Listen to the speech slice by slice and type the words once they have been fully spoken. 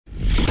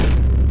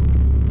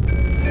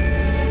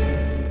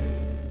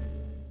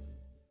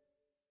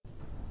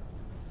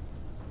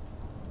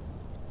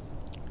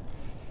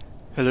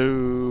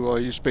Hello, all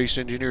you space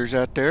engineers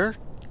out there.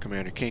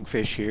 Commander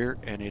Kingfish here,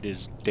 and it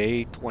is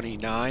day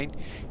 29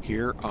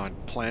 here on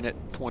planet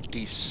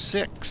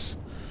 26.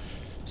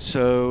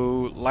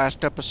 So,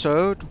 last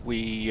episode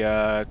we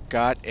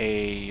got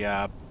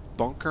a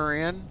bunker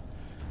in,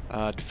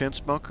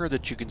 defense bunker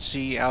that you can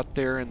see out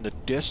there in the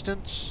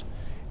distance.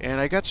 And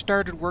I got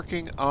started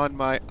working on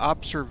my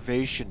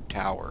observation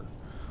tower,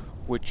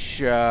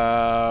 which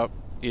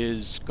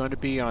is going to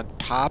be on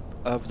top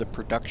of the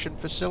production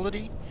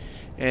facility.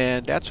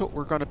 And that's what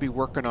we're going to be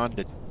working on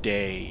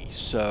today.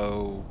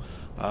 So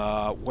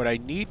what I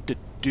need to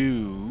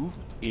do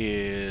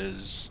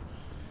is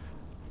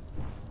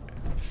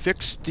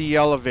fix the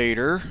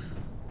elevator,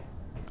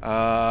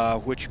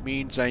 which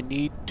means I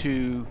need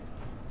to...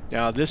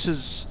 Now this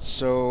is...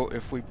 So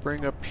if we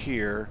bring up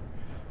here,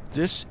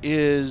 this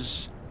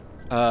is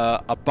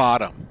a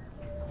bottom.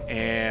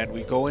 And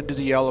we go into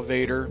the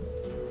elevator,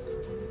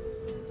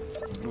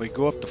 and we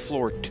go up to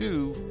floor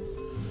 2.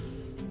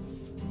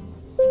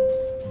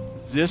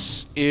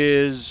 This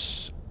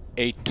is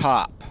a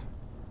top,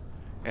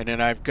 and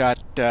then I've got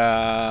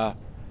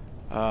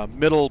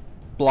middle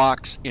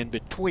blocks in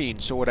between.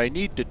 So what I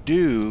need to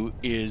do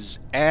is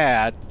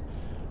add,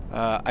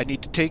 I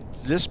need to take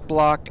this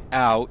block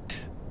out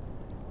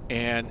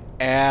and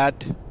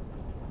add,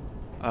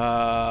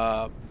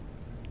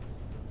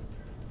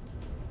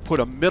 put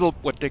a middle,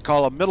 what they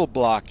call a middle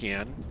block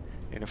in.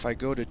 And if I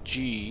go to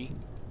G,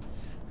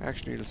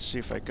 actually let's see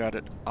if I got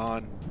it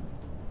on.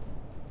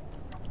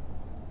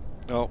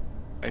 No,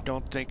 I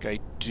don't think I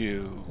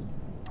do.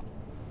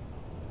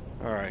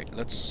 Alright,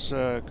 let's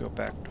go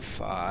back to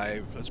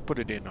 5. Let's put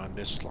it in on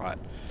this slot.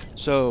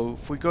 So,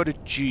 if we go to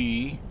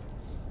G,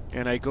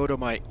 and I go to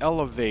my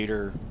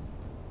elevator,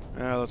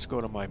 let's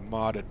go to my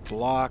modded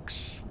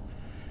blocks,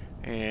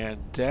 and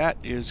that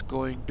is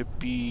going to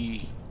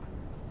be...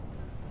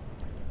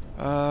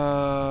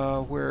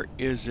 where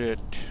is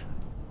it?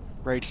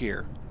 Right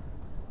here.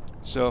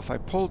 So, if I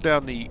pull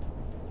down the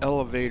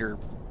elevator,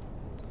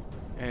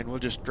 and we'll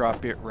just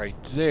drop it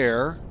right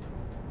there.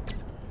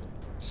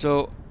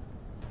 So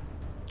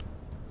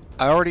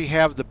I already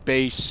have the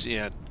base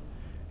in,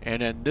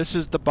 and then this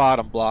is the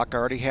bottom block. I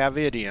already have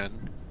it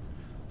in.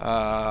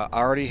 I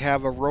already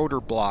have a rotor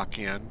block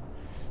in,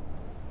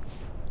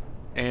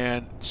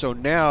 and so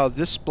now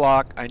this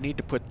block, I need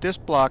to put this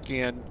block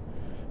in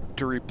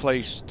to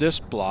replace this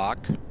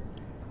block,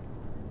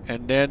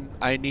 and then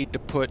I need to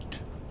put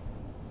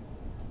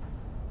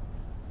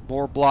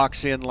more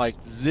blocks in like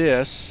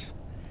this.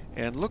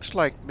 And looks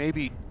like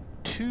maybe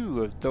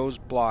 2 of those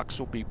blocks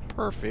will be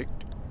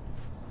perfect.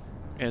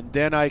 And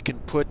then I can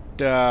put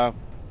the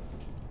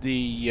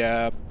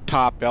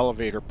top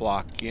elevator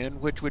block in,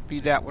 which would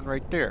be that one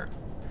right there.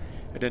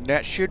 And then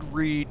that should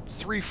read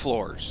 3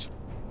 floors.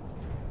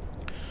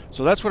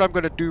 So that's what I'm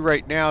going to do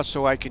right now,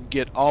 so I can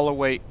get all the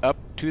way up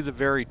to the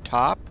very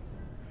top.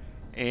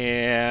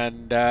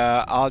 And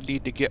I'll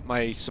need to get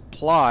my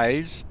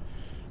supplies.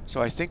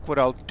 So I think what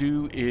I'll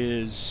do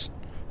is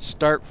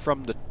start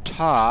from the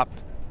top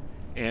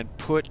and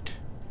put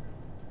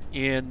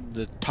in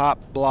the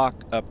top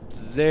block up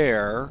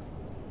there,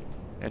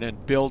 and then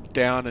build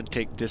down and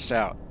take this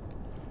out.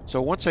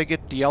 So once I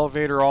get the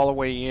elevator all the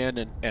way in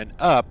and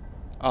up,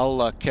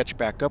 I'll catch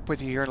back up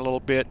with you here in a little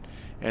bit,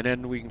 and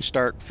then we can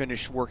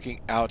finish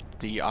working out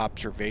the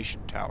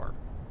observation tower.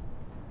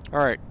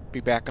 Alright, be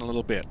back in a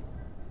little bit.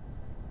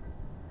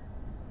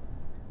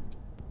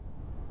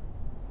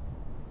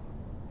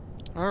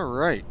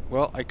 Alright,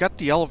 well, I got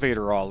the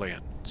elevator all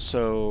in,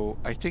 so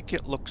I think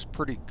it looks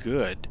pretty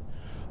good,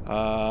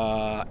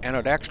 and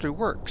it actually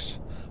works.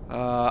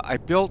 I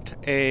built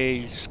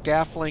a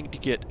scaffolding to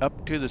get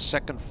up to the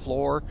 2nd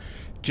floor,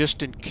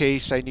 just in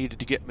case I needed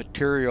to get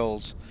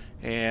materials,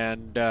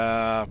 and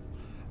I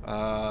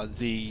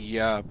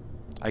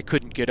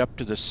couldn't get up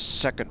to the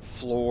 2nd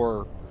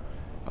floor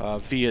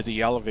via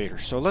the elevator.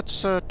 So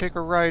let's take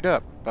a ride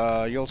up.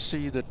 You'll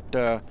see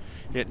that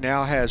it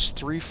now has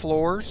 3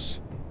 floors.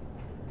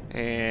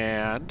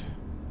 And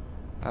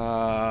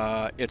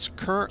it's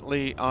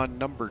currently on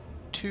number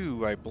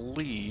 2, I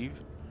believe.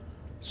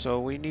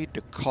 So we need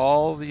to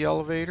call the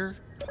elevator.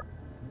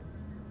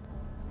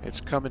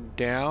 It's coming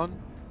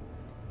down.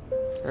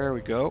 There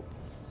we go.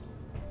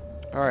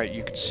 Alright,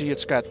 you can see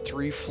it's got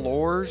 3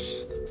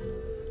 floors.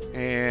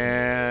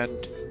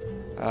 And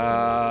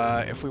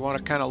if we want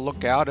to kind of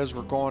look out as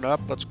we're going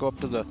up, let's go up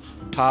to the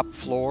top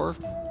floor.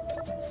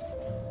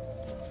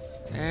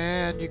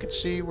 And you can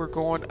see we're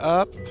going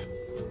up.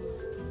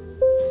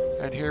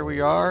 And here we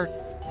are,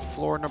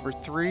 floor number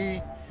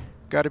 3.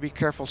 Got to be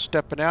careful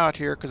stepping out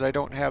here because I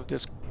don't have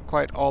this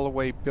quite all the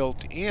way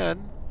built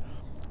in.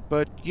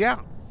 But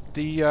yeah,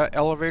 the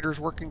elevator's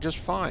working just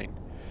fine.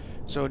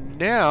 So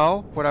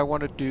now what I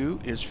want to do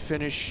is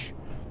finish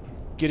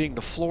getting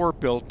the floor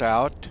built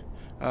out.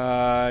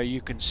 You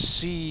can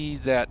see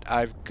that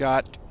I've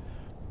got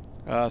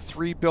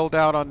 3 built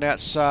out on that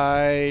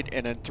side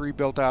and then 3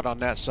 built out on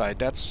that side.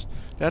 That's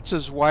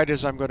as wide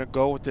as I'm going to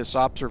go with this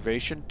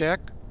observation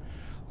deck.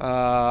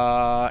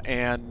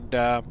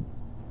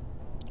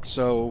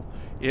 So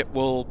it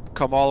will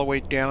come all the way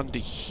down to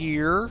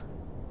here,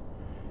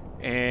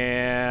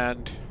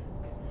 and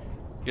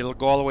it'll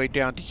go all the way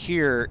down to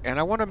here, and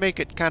I want to make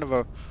it kind of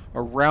a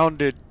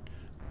rounded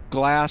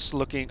glass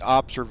looking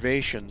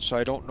observation, so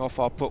I don't know if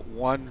I'll put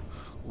one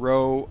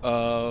row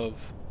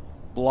of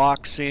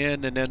blocks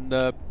in and then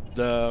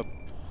the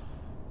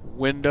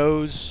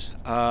windows,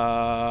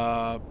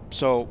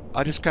 so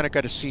I just kind of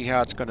got to see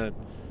how it's going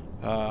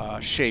to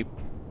shape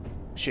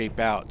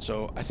out.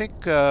 So I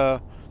think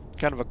kind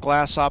of a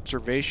glass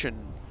observation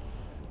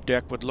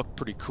deck would look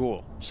pretty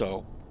cool.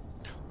 So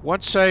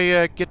once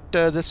I get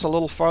this a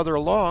little farther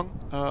along,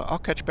 I'll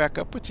catch back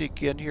up with you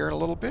again here in a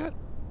little bit.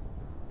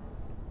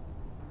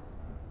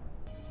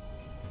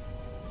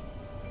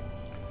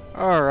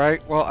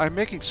 Alright, well, I'm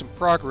making some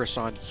progress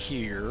on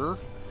here.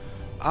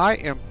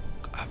 I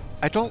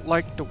don't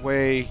like the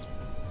way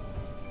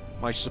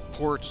my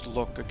supports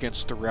look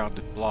against the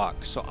rounded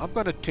block, so I'm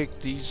going to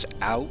take these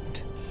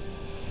out.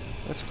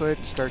 Let's go ahead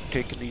and start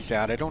taking these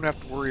out. I don't have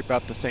to worry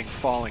about the thing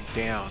falling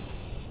down.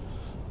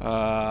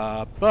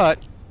 But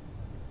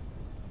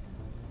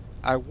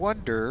I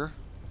wonder,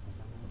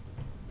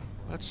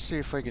 let's see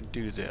if I can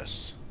do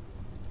this.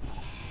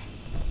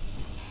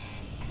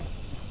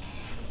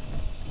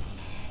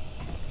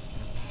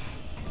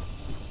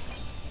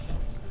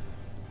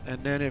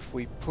 And then if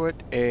we put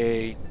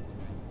a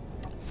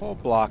full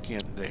block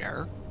in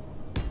there,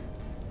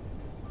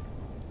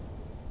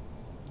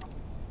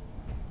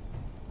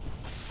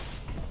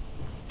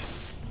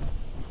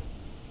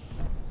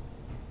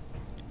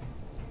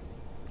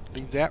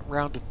 leave that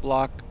rounded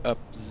block up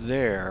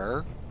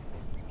there.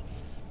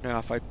 Now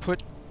if I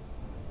put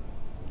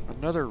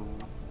another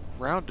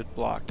rounded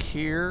block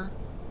here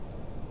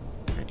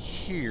and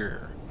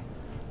here,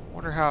 I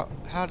wonder how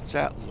does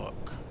that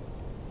look?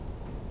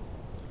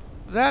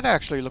 That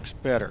actually looks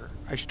better.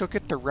 I still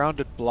get the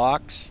rounded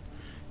blocks,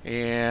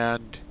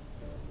 and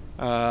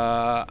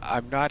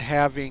I'm not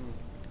having,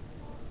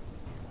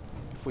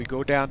 if we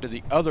go down to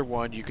the other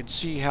one, you can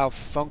see how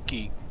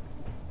funky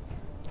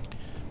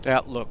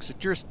that looks. It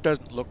just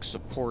doesn't look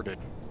supported.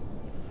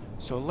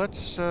 So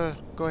let's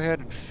go ahead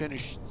and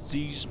finish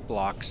these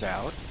blocks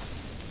out.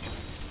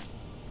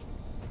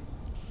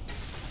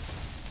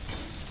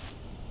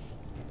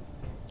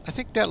 I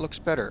think that looks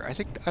better.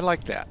 I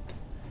like that.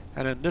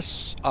 And then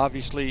this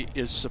obviously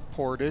is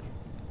supported,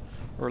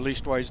 or at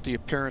least wise the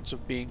appearance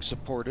of being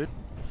supported.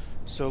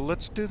 So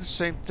let's do the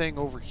same thing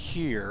over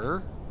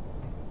here.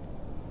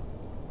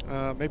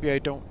 Maybe I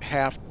don't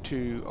have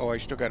to, oh, I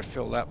still got to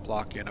fill that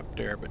block in up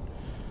there, but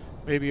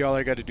maybe all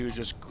I got to do is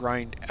just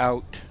grind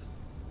out.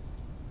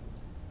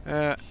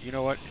 You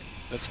know what?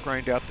 Let's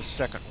grind out the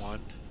second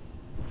one.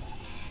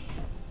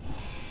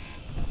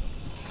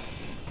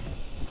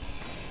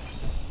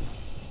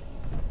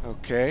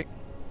 Okay.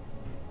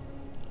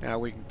 Now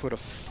we can put a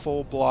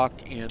full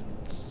block in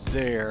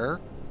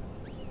there,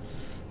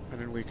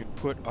 and then we can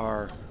put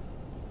our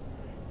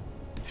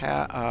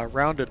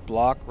rounded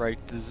block right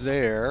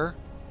there.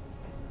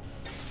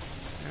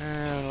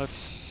 And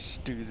let's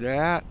do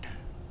that.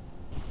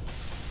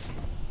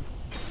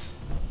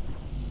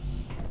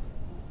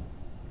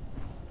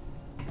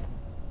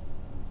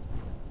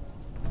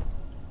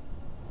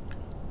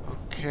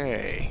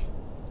 Okay.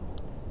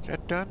 Is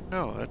that done?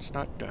 No, that's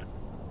not done.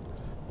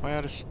 Am I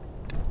out of...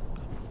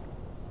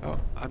 Oh,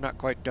 I'm not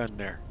quite done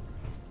there.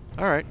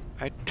 Alright,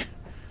 I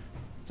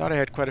thought I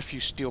had quite a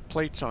few steel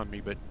plates on me,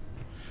 but...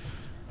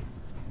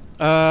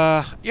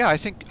 yeah, I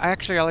think, I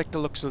like the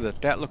looks of it.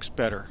 That looks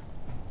better.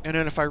 And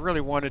then if I really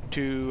wanted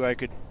to, I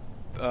could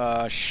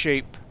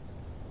shape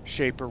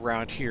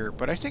around here.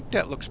 But I think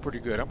that looks pretty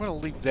good. I'm going to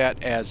leave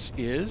that as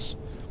is.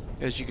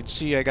 As you can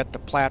see, I got the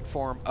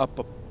platform up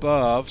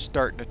above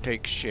starting to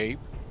take shape.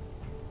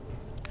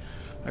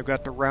 I've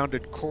got the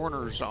rounded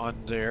corners on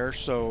there,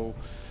 so...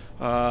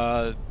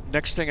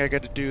 next thing I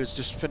got to do is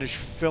just finish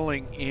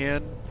filling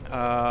in,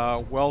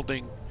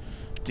 welding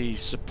the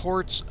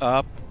supports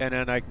up, and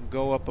then I can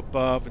go up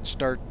above and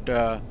start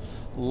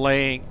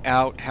laying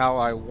out how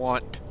I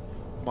want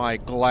my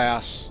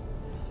glass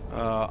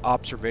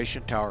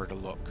observation tower to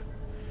look.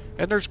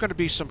 And there's going to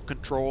be some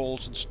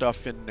controls and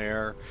stuff in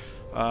there.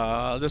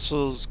 This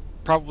is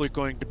probably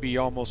going to be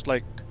almost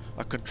like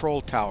a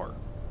control tower.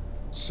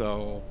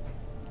 So...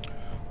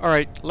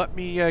 Alright, let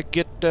me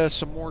get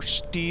some more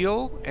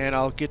steel, and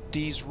I'll get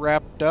these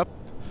wrapped up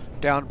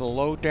down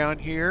below down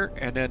here,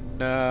 and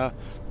then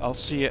I'll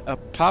see it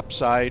up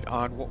topside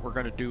on what we're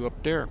going to do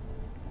up there.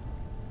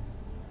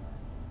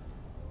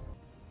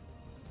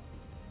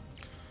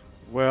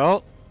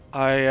 Well,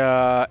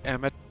 I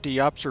am at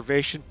the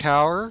observation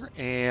tower,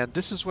 and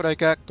this is what I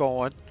got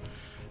going.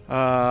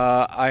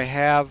 I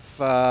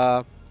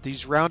have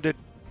these rounded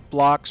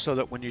blocks so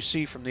that when you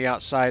see from the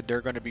outside, they're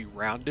going to be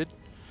rounded.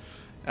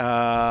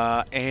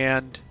 So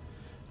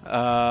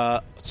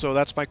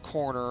that's my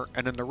corner,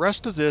 and then the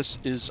rest of this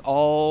is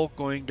all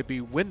going to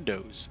be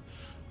windows.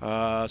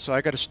 So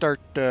I got to start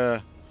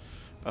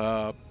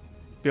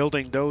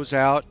building those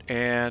out,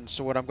 and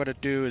so what I'm going to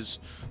do is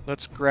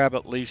let's grab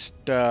at least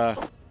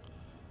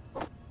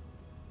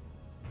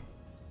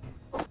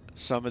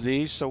some of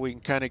these so we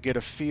can kind of get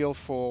a feel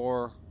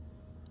for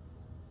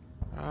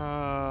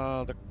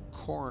the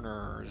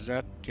corner. Is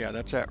that, yeah,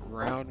 that's that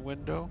round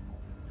window.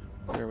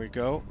 There we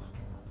go.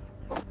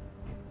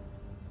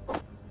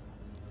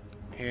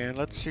 And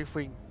let's see if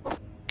we can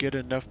get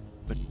enough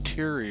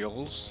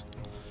materials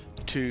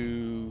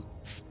to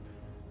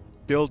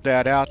build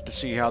that out to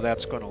see how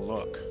that's going to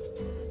look.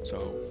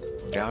 So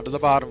down to the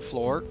bottom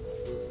floor.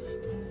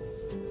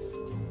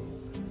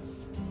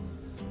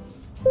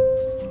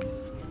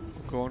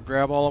 Go and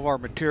grab all of our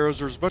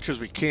materials, or as much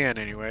as we can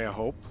anyway, I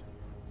hope.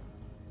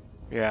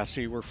 Yeah,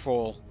 see, we're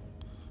full.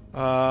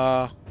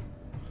 But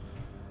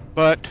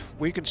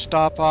we can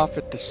stop off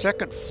at the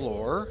second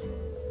floor.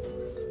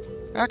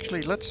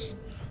 Actually, let's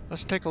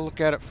take a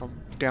look at it from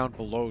down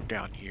below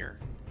down here.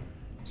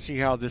 See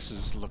how this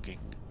is looking.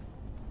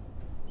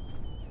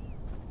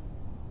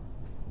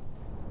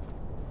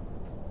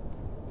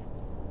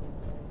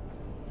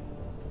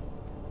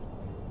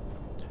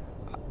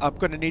 I'm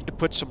going to need to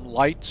put some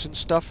lights and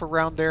stuff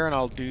around there, and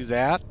I'll do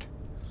that.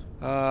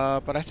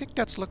 But I think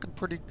that's looking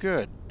pretty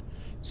good.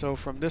 So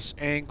from this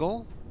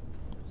angle,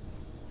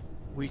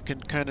 we can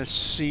kind of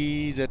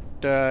see that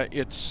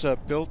it's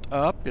built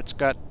up. It's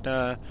got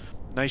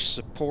nice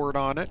support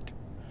on it.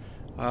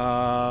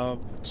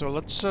 So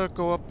let's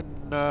go up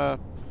and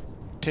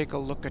take a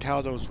look at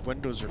how those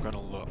windows are going to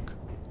look.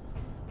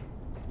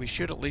 We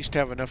should at least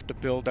have enough to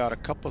build out a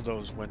couple of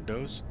those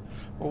windows.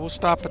 Well, we'll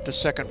stop at the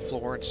second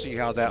floor and see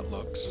how that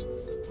looks.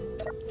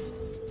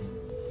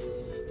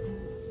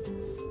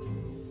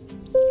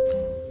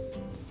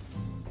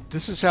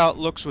 This is how it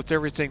looks with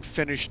everything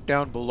finished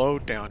down below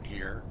down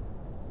here.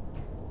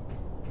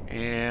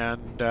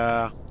 And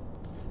I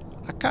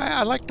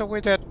like the way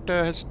that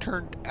has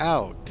turned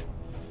out.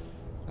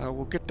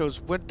 We'll get those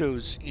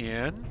windows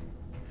in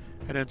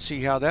and then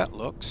see how that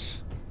looks.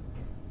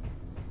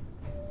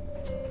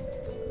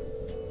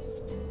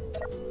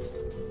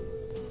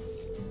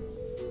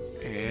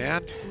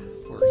 And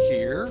we're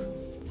here.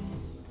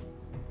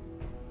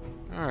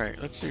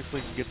 Alright, let's see if we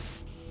can get...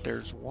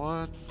 There's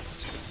one.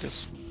 Let's get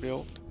this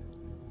built.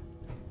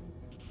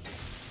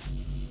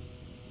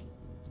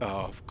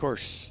 Oh, of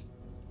course.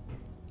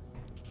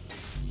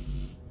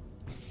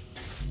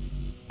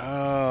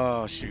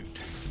 Oh, shoot.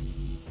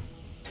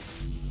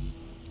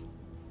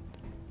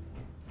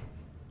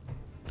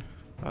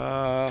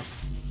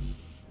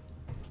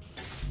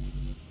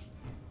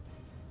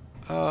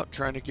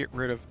 Trying to get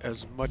rid of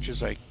as much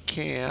as I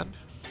can.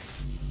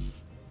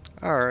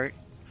 Alright,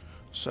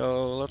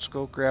 so let's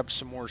go grab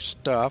some more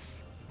stuff.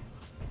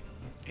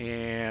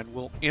 And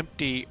we'll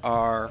empty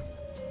our...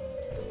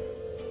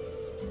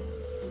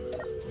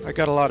 I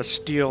got a lot of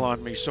steel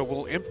on me, so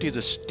we'll empty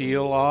the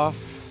steel off.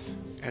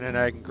 And then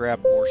I can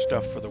grab more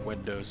stuff for the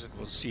windows, and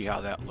we'll see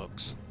how that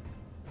looks.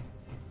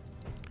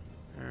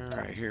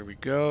 Alright, here we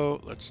go.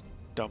 Let's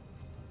dump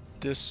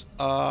this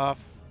off.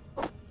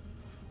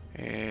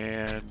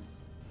 And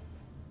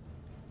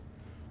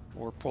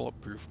more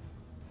bulletproof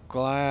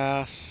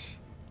glass.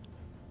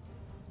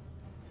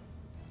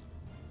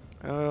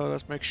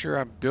 Let's make sure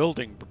I'm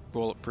building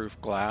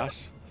bulletproof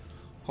glass.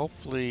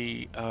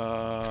 Hopefully,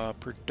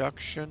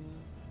 production.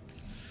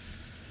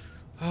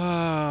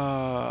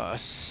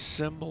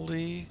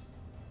 Assembly.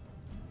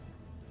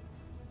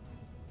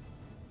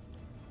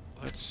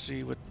 Let's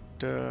see what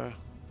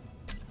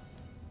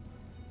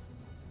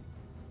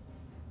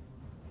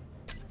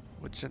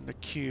what's in the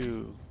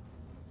queue.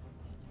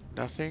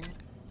 Nothing.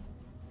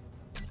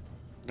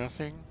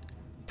 Nothing.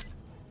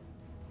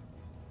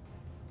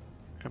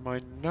 Am I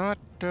not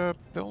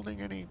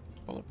building any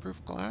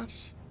bulletproof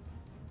glass?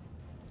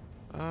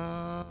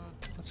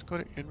 Let's go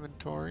to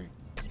inventory.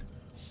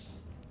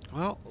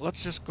 Well,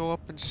 let's just go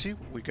up and see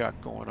what we got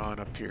going on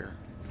up here.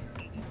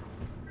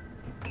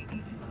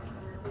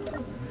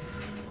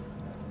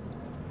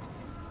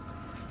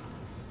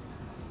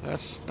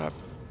 That's not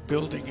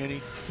building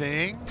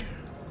anything.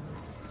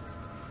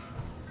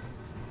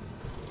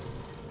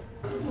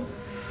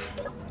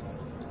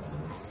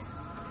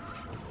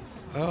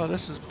 Oh,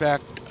 this is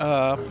backed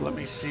up. Let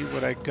me see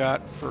what I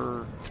got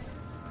for...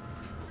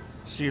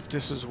 See if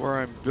this is where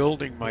I'm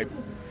building my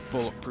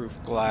bulletproof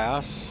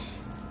glass.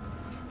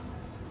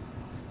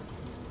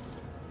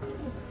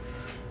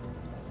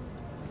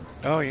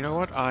 Oh, you know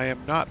what? I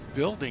am not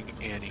building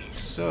any.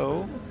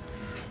 So,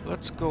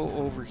 let's go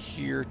over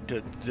here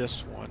to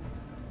this one.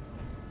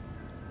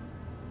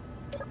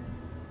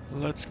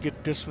 Let's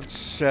get this one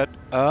set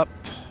up.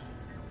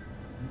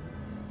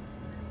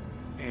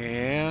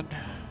 And...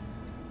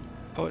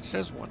 oh, it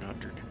says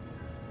 100.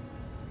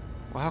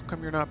 Well, how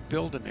come you're not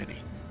building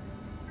any?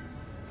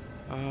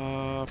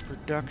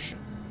 Production.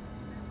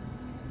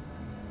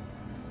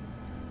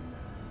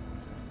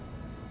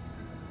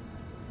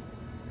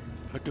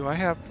 Do I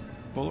have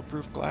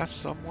bulletproof glass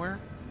somewhere?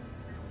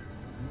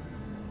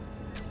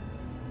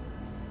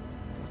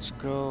 Let's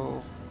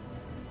go.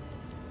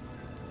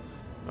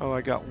 Oh,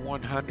 I got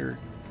 100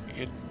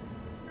 in.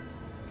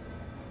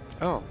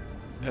 Oh,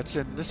 that's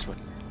in this one.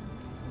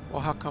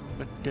 Well, how come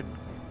it didn't?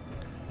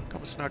 How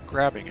come it's not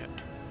grabbing it?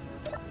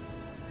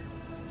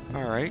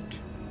 Alright.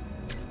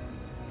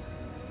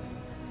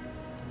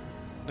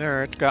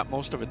 There, it's got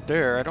most of it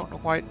there. I don't know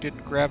why it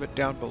didn't grab it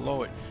down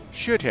below it.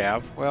 Should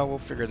have. Well, we'll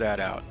figure that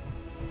out.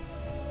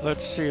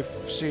 Let's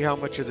see how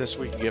much of this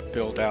we can get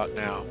built out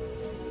now.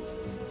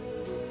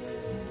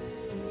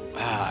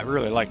 Ah, I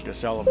really like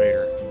this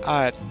elevator.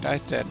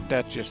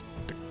 That's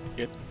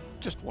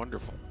just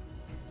wonderful.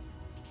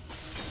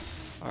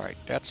 All right,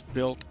 that's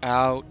built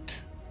out.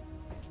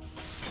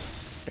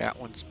 That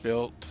one's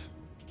built.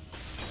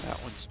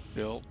 That one's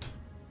built.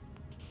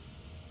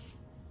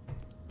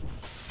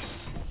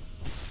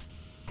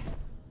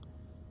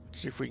 Let's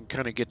see if we can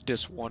kind of get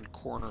this one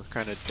corner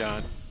kind of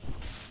done.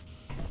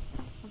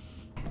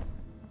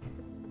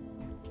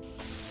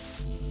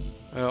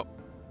 Oh,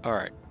 all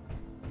right.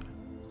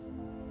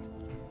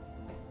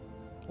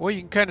 Well, you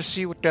can kind of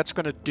see what that's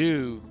going to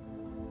do.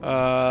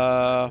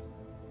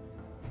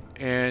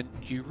 And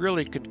you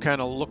really can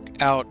kind of look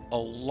out a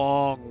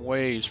long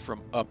ways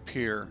from up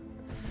here.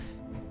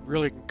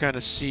 Really can kind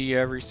of see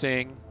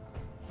everything.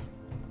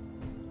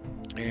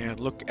 And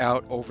look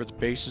out over the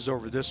bases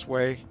over this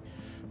way.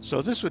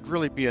 So this would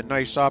really be a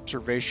nice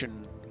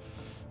observation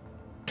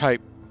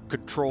type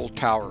control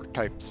tower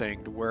type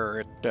thing, to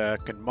where it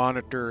can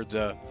monitor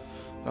the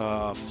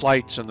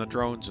flights and the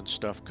drones and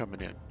stuff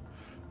coming in.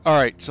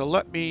 Alright, so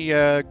let me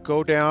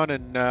go down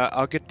and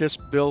I'll get this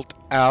built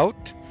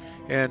out,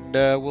 and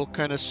we'll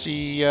kind of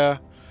see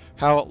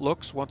how it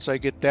looks once I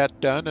get that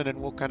done, and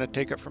then we'll kind of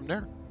take it from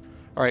there.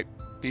 Alright,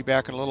 be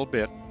back in a little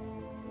bit.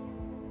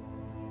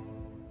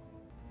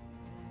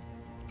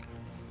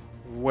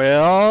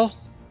 Well,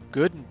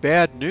 good and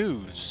bad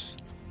news.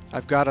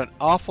 I've got an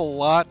awful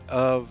lot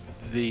of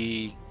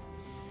the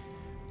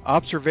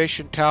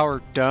observation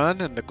tower done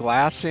and the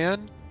glass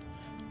in.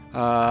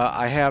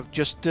 I have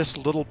just this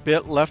little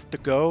bit left to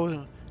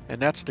go,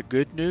 and that's the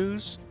good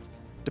news.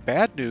 The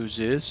bad news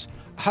is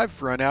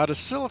I've run out of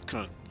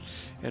silicon,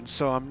 and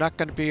so I'm not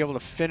going to be able to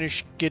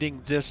finish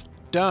getting this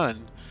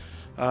done,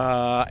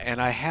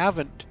 and I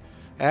haven't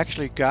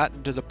actually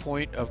gotten to the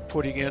point of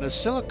putting in a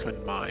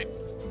silicon mine.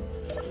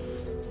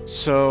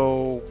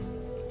 So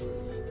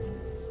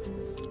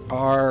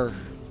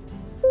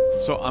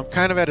I'm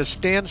kind of at a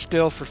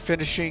standstill for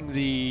finishing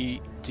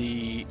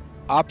the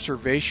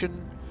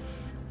observation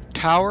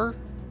tower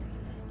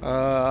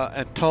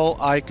until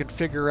I can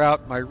figure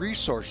out my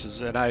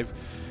resources, and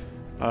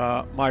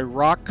my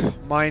rock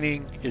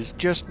mining is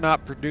just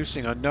not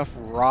producing enough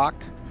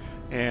rock,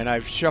 and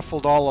I've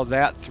shuffled all of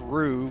that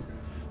through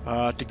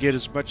to get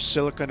as much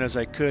silicon as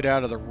I could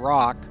out of the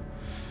rock.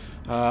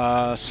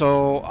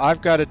 So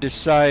I've got to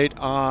decide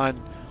on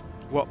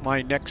what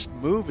my next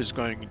move is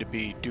going to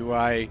be. Do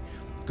I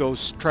go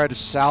try to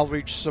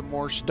salvage some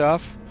more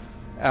stuff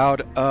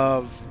out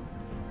of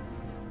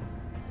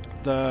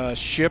the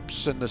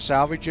ships and the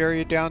salvage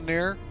area down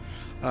there,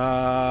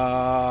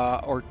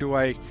 or do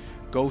I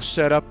go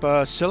set up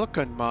a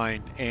silicon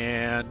mine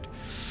and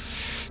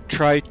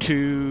try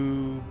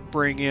to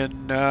bring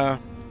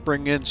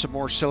in some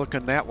more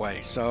silicon that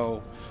way?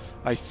 So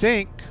I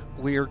think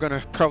we are going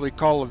to probably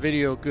call the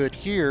video good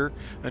here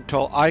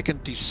until I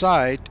can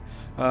decide,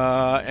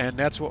 and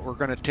that's what we're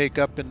going to take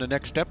up in the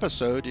next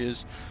episode,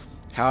 is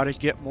how to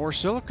get more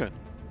silicon.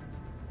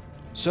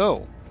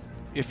 So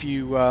if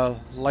you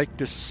like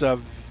this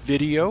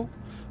video,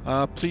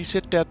 please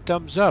hit that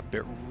thumbs up.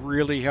 It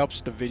really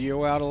helps the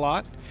video out a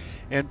lot.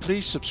 And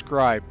please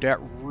subscribe. That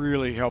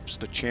really helps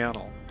the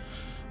channel.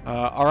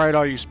 Alright,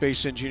 all you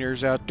space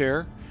engineers out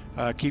there,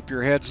 keep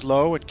your heads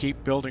low and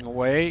keep building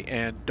away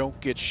and don't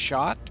get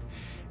shot.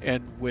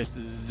 And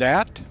with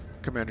that,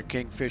 Commander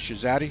Kingfish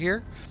is out of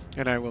here,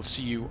 and I will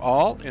see you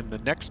all in the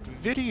next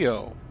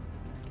video.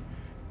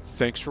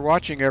 Thanks for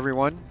watching,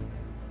 everyone.